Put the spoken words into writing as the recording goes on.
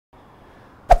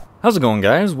How's it going,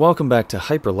 guys? Welcome back to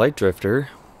Hyper Light Drifter.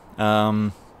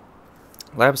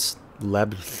 Last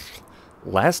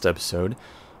episode,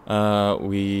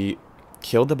 we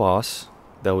killed the boss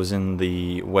that was in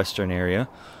the western area.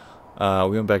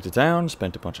 We went back to town,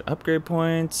 spent a bunch of upgrade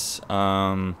points,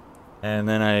 and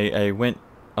then I went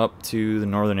up to the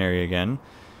northern area again,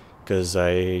 because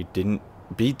I didn't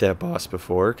beat that boss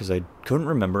before, because I couldn't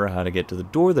remember how to get to the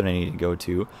door that I needed to go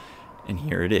to, and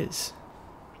here it is.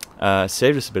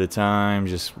 Saved us a bit of time,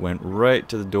 just went right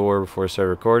to the door before I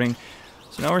started recording.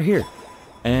 So now we're here.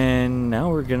 And now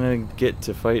we're gonna get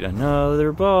to fight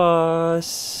another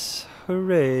boss.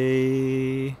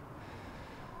 Hooray.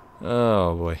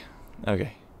 Oh boy.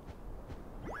 Okay.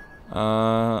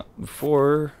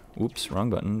 Oops, wrong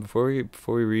button. Before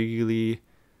we really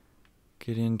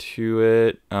get into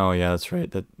it. Oh yeah, that's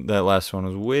right. That last one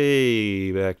was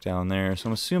way back down there. So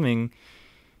I'm assuming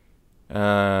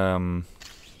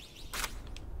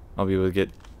I'll be able to get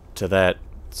to that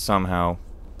somehow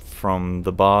from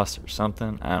the boss or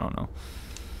something. I don't know.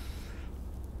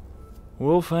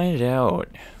 We'll find out.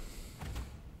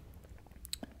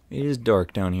 It is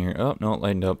dark down here. Oh, no, it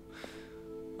lightened up.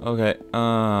 Okay,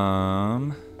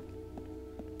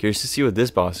 curious to see what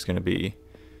this boss is going to be.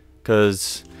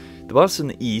 Because the boss in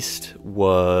the east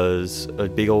was a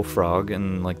big old frog,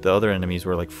 and like the other enemies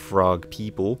were like frog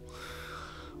people.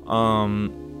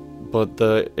 But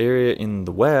the area in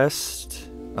the west,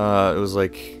 it was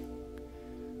like,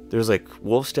 there was like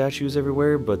wolf statues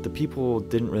everywhere, but the people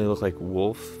didn't really look like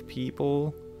wolf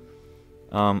people.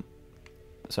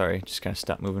 Sorry, just kind of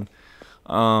stopped moving.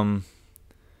 But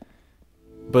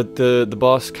the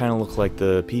boss kind of looked like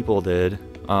the people did.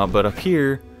 But up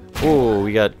here, oh,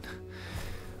 we got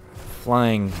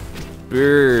flying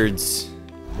birds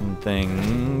and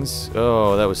things.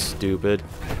 Oh, that was stupid.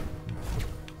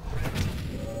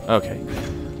 Okay,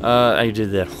 I did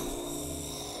that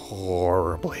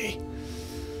horribly.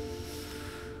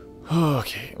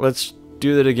 Okay, let's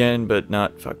do that again, but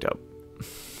not fucked up.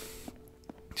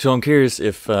 So I'm curious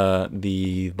if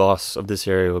the boss of this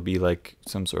area will be like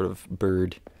some sort of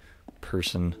bird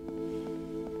person.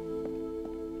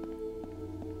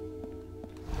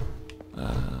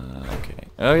 Okay.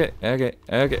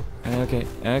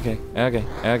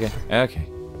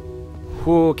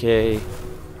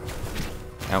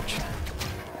 Ouch.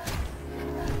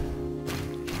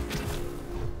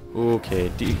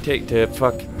 Okay, take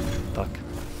fuck.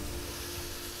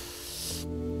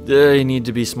 You need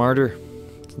to be smarter.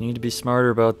 You need to be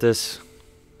smarter about this.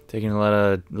 Taking a lot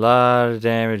of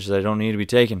damage that I don't need to be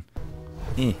taking.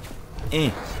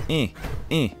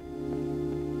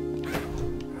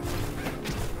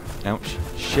 Ouch.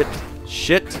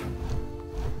 Shit.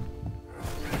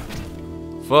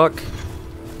 Fuck.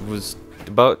 Was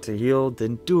about to heal,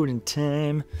 didn't do it in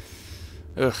time.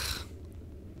 Ugh.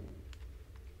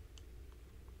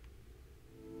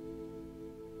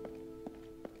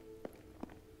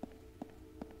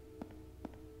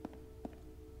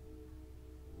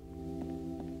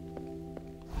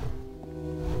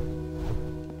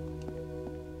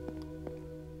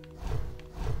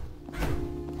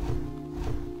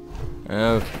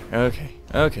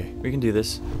 Okay, we can do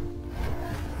this.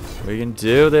 We can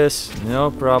do this,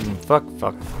 no problem. Fuck.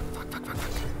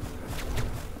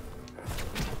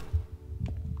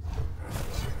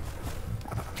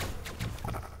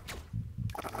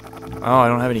 Oh, I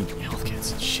don't have any health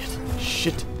kits.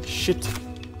 Shit.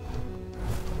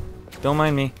 Don't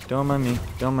mind me.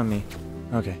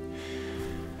 Okay.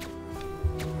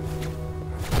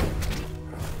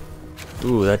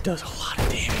 Ooh, that does a lot of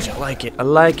damage. I like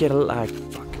it.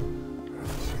 Fuck.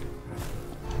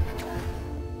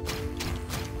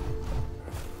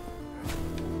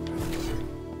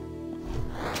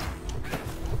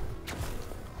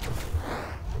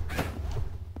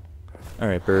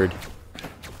 Alright, bird.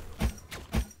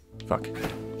 Fuck.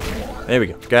 There we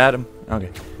go. Got him.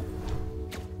 Okay.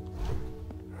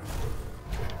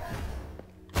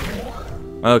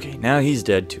 Okay, now he's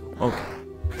dead too. Okay.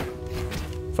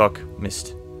 Fuck.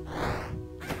 Missed.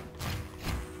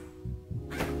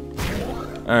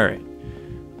 Alright.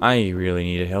 I really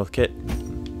need a health kit.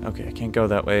 Okay, I can't go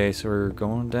that way, so we're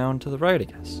going down to the right, I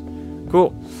guess.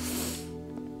 Cool.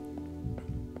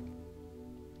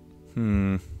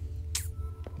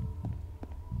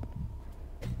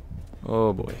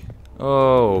 Oh boy.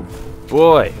 Oh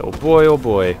boy.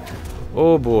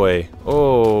 Oh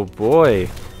boy.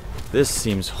 This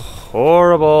seems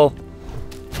horrible.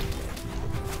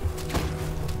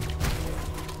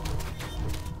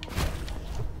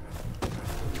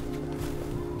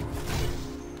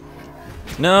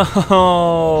 No!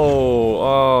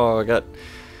 Oh,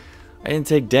 I didn't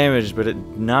take damage, but it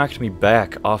knocked me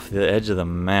back off the edge of the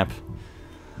map.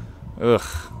 Ugh,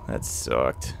 that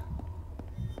sucked.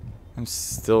 I'm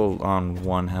still on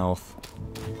 1 health.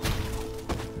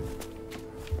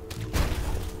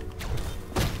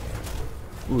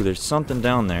 Ooh, there's something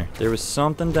down there. There was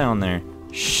something down there.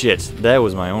 Shit, that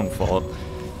was my own fault.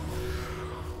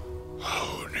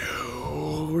 Oh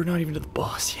no, we're not even to the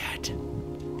boss yet.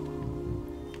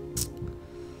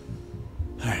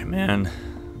 Alright, man.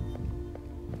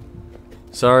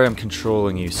 Sorry I'm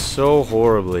controlling you so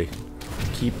horribly.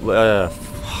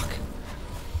 Fuck.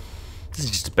 This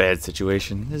is just a bad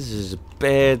situation. This is a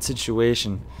bad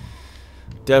situation.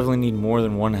 Definitely need more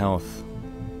than 1 health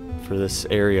for this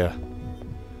area.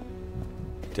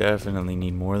 Definitely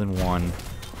need more than 1.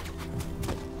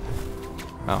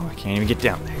 Oh, I can't even get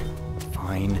down there.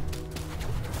 Fine.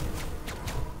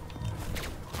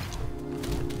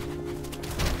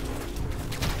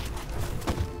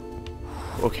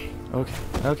 Okay, okay,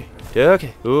 okay,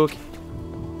 okay, okay.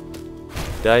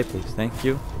 Die, please. Thank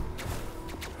you.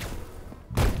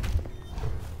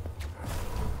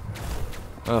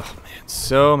 Oh, man.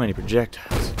 So many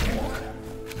projectiles.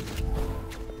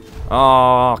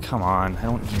 Oh, come on. I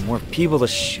don't need more people to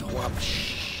show up.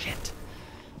 Shit.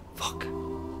 Fuck.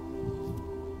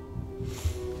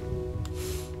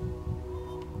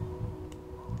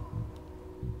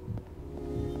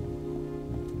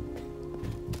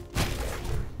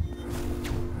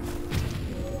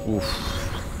 Oof.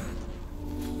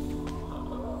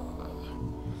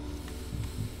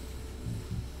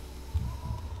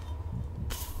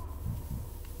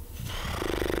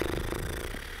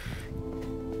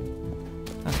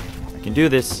 I can do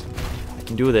this. I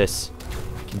can do this.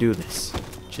 I can do this.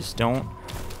 Just don't.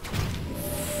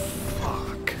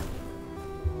 Fuck.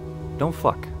 Don't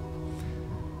fuck.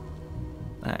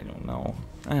 I don't know.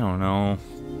 I don't know.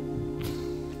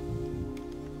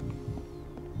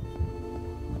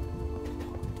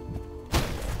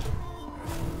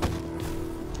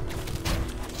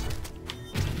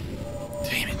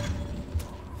 Damn it.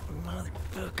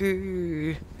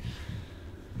 Motherfucker.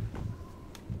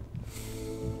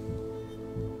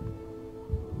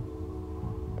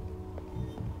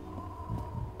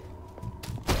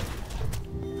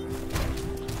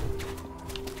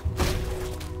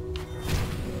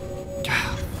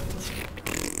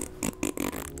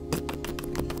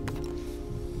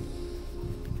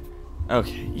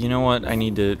 Okay, you know what? I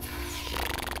need to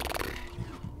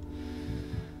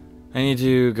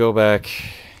go back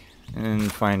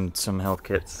and find some health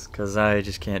kits, because I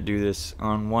just can't do this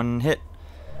on 1 hit.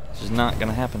 It's just not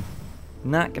gonna happen.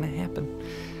 Not gonna happen.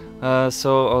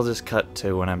 So I'll just cut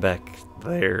to when I'm back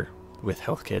there with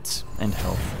health kits and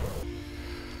health.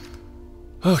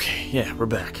 Okay, yeah, we're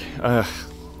back.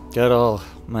 Got all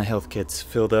my health kits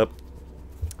filled up.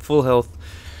 Full health.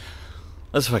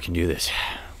 Let's fucking do this.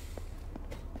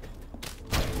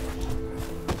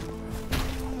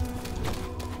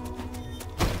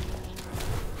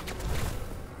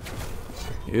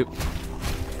 Yep.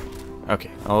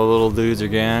 Okay, all the little dudes are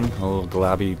gone. All little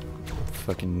globby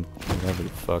fucking whatever the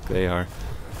fuck they are.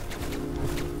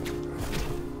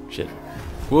 Shit.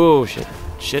 Whoa, shit.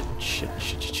 Shit, shit,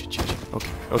 shit, shit, shit, shit. Okay,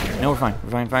 okay. No, we're fine.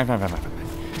 We're fine.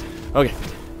 Okay.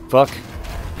 Fuck.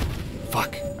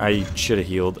 Fuck. I should have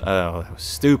healed. Oh, that was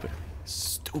stupid.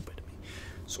 Stupid of me.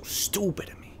 So stupid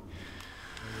of me.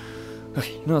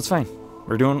 Okay, no, it's fine.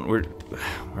 We're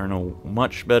in a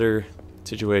much better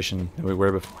situation than we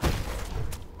were before.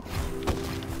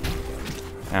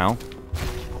 Ow.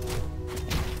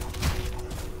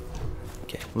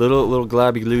 Okay, little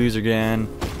globby glues again.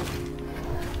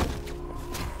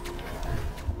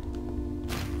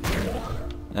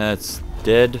 That's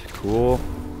dead. Cool.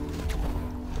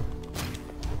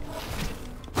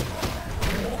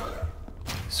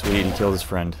 Sweet, he killed his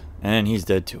friend. And he's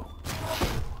dead too.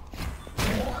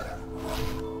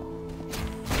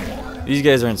 These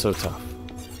guys aren't so tough.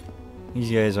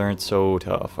 These guys aren't so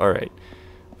tough. Alright.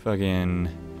 Fucking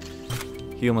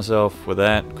heal myself with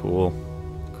that. Cool.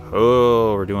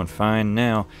 Oh, we're doing fine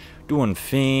now. Doing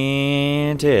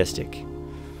fantastic.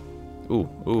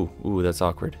 Ooh, that's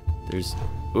awkward. There's...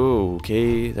 Ooh,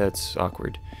 okay, that's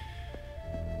awkward.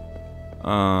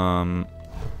 Can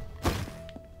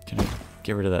I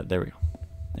get rid of that? There we go.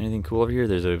 Anything cool over here?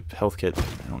 There's a health kit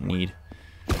I don't need.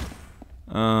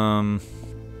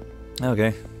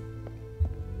 Okay.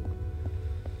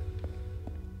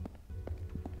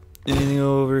 Anything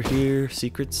over here?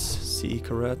 Secrets?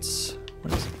 Secrets?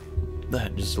 What is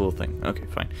that? Just a little thing. Okay,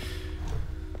 fine.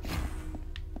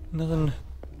 Nothing.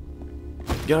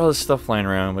 Got all this stuff lying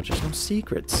around, but there's no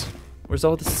secrets. Where's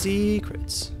all the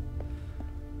secrets?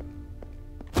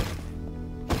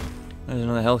 There's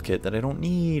another health kit that I don't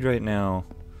need right now.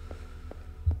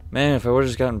 Man, if I would've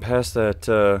just gotten past that,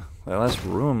 that last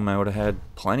room, I would've had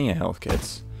plenty of health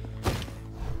kits.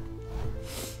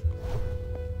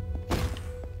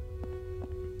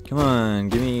 Come on,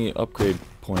 give me upgrade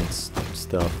points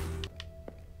stuff.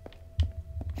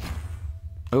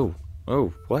 Oh,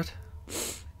 what?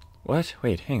 What?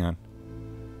 Wait, hang on.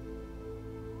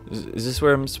 Is this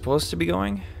where I'm supposed to be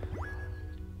going?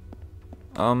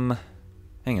 Hang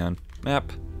on.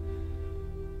 Map.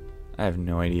 I have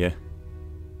no idea.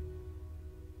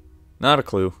 Not a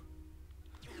clue.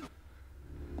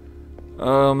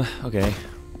 Okay.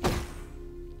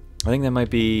 I think that might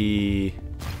be...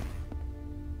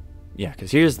 Yeah,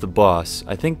 because here's the boss.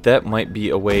 I think that might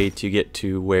be a way to get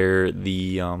to where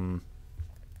the,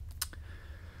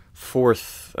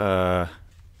 fourth,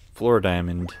 floor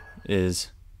diamond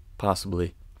is.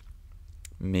 Possibly.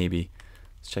 Maybe.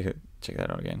 Let's check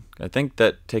that out again. I think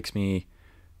that takes me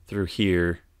through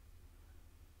here,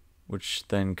 which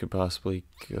then could possibly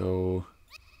go...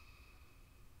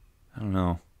 I don't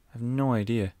know. I have no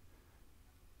idea.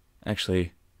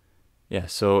 Actually, yeah,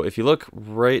 so if you look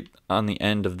right on the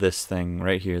end of this thing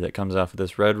right here that comes off of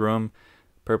this red room,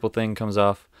 purple thing comes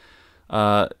off,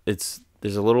 there's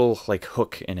a little like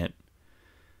hook in it.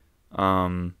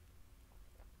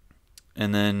 And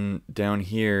then down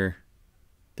here,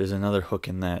 there's another hook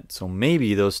in that. So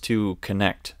maybe those two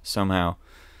connect somehow.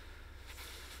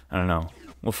 I don't know.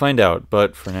 We'll find out.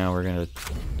 But for now, we're going to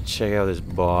check out this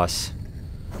boss.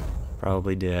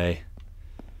 Probably die.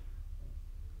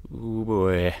 Ooh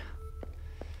boy.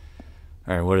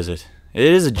 Alright, what is it? It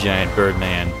is a giant bird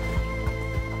man.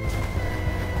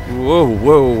 Whoa,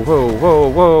 whoa, whoa, whoa,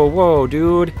 whoa, whoa,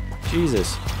 dude.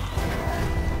 Jesus.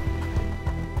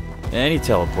 And he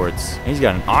teleports. He's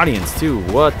got an audience too.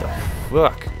 What the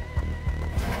fuck?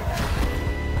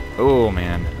 Oh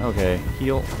man. Okay.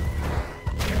 Heal.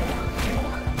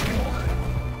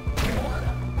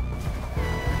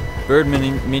 Bird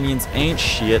minions ain't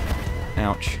shit.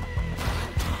 Ouch.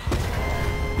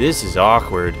 This is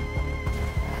awkward.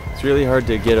 It's really hard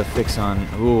to get a fix on.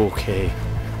 Ooh, okay.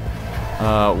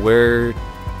 Where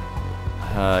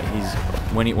he's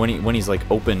when he's like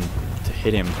open to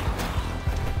hit him.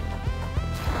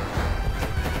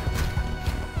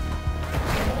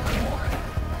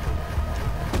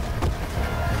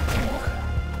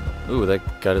 Ooh, that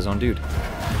got his own dude.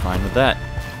 Fine with that.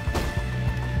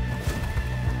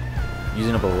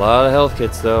 Using up a lot of health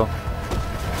kits, though.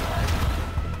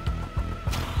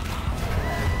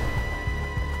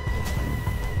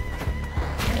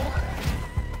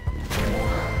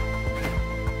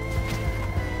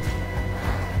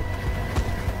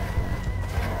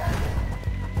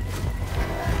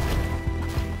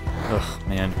 Ugh,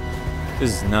 man.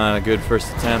 This is not a good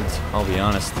first attempt, I'll be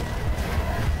honest.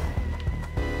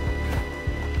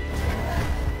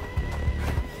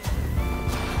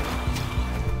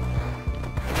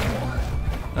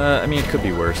 I mean, it could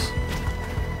be worse.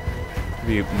 Could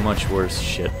be much worse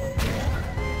shit.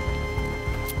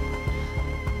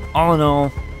 All in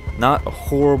all, not a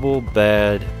horrible,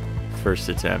 bad first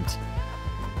attempt.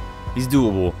 He's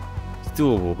doable. He's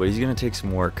doable, but he's gonna take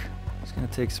some work. He's gonna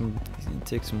take some work.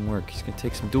 He's gonna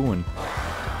take some doing.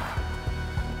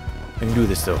 I can do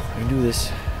this though. I can do this.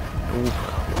 No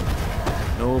problem.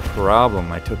 No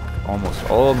problem. I took almost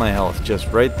all of my health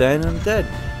just right then and I'm dead.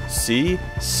 See?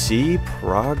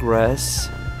 Progress.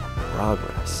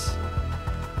 Progress.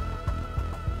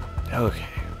 Okay.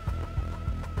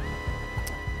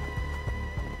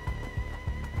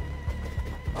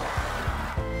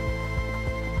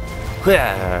 Oh,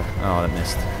 that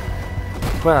missed.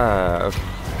 Okay.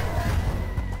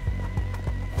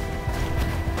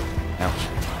 Ouch.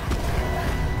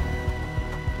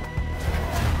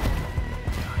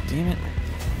 God damn it.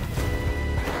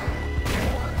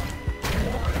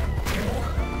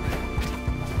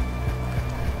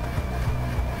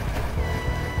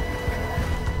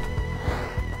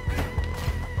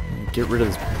 Get rid of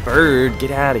this bird.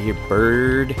 Get out of here,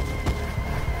 bird.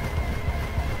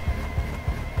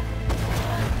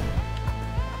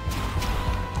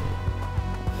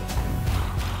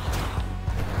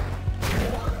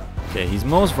 Okay, he's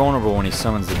most vulnerable when he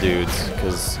summons the dudes,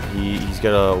 because he's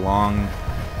got a long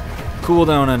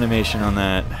cooldown animation on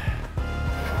that.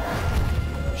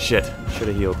 Shit, should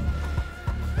have healed.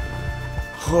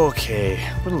 Okay,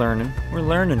 we're learning. We're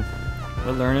learning.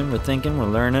 We're learning. We're thinking. We're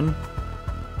learning.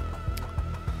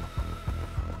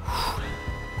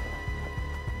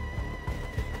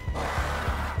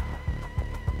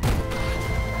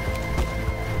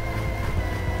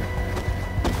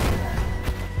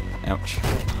 Ouch.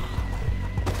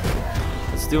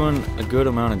 Let's doing a good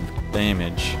amount of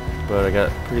damage, but I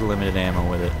got pretty limited ammo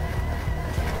with it.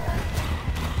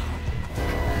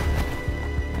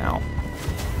 Ow.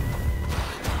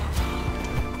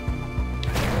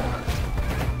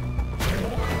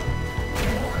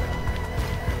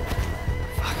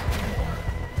 Fuck.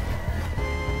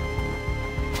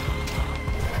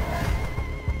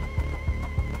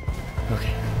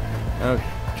 Okay.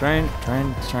 Okay.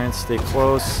 Try and stay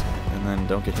close, and then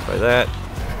don't get hit by that.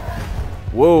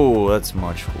 Whoa, that's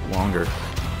much longer.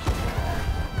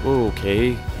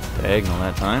 Okay, diagonal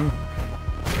that time.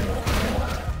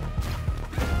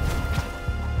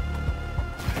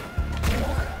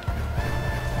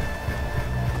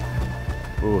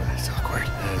 Ooh, that's awkward.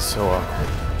 That is so awkward.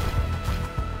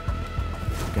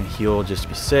 I'm gonna heal just to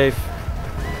be safe.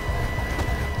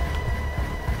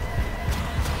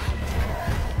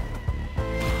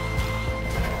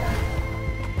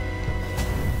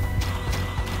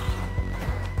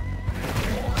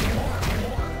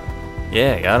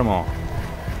 Yeah, got them all.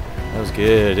 That was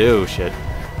good. Oh, shit.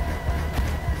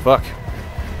 Fuck.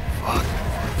 Fuck.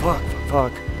 Fuck.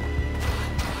 Fuck.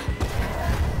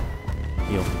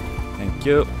 Heal. Thank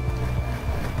you.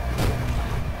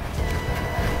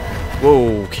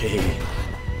 Whoa, okay.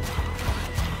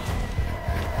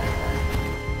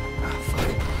 Ah, fuck.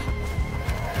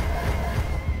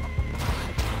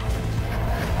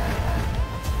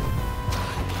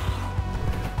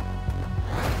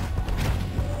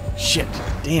 Shit,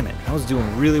 damn it. I was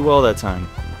doing really well that time.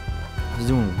 I was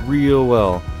doing real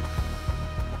well.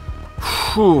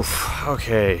 Whew.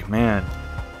 Okay, man.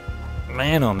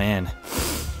 Man, oh man.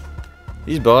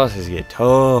 These bosses get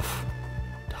tough.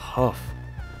 Tough.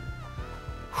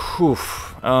 Whew.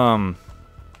 I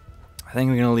think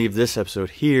we're gonna leave this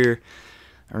episode here.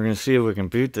 We're gonna see if we can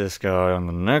beat this guy on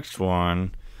the next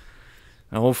one.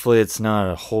 And hopefully it's not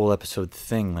a whole episode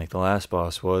thing like the last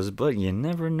boss was, but you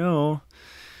never know.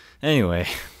 Anyway,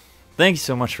 thank you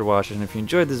so much for watching. If you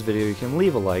enjoyed this video, you can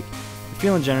leave a like. If you're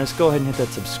feeling generous, go ahead and hit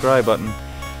that subscribe button.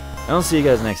 And I'll see you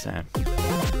guys next time.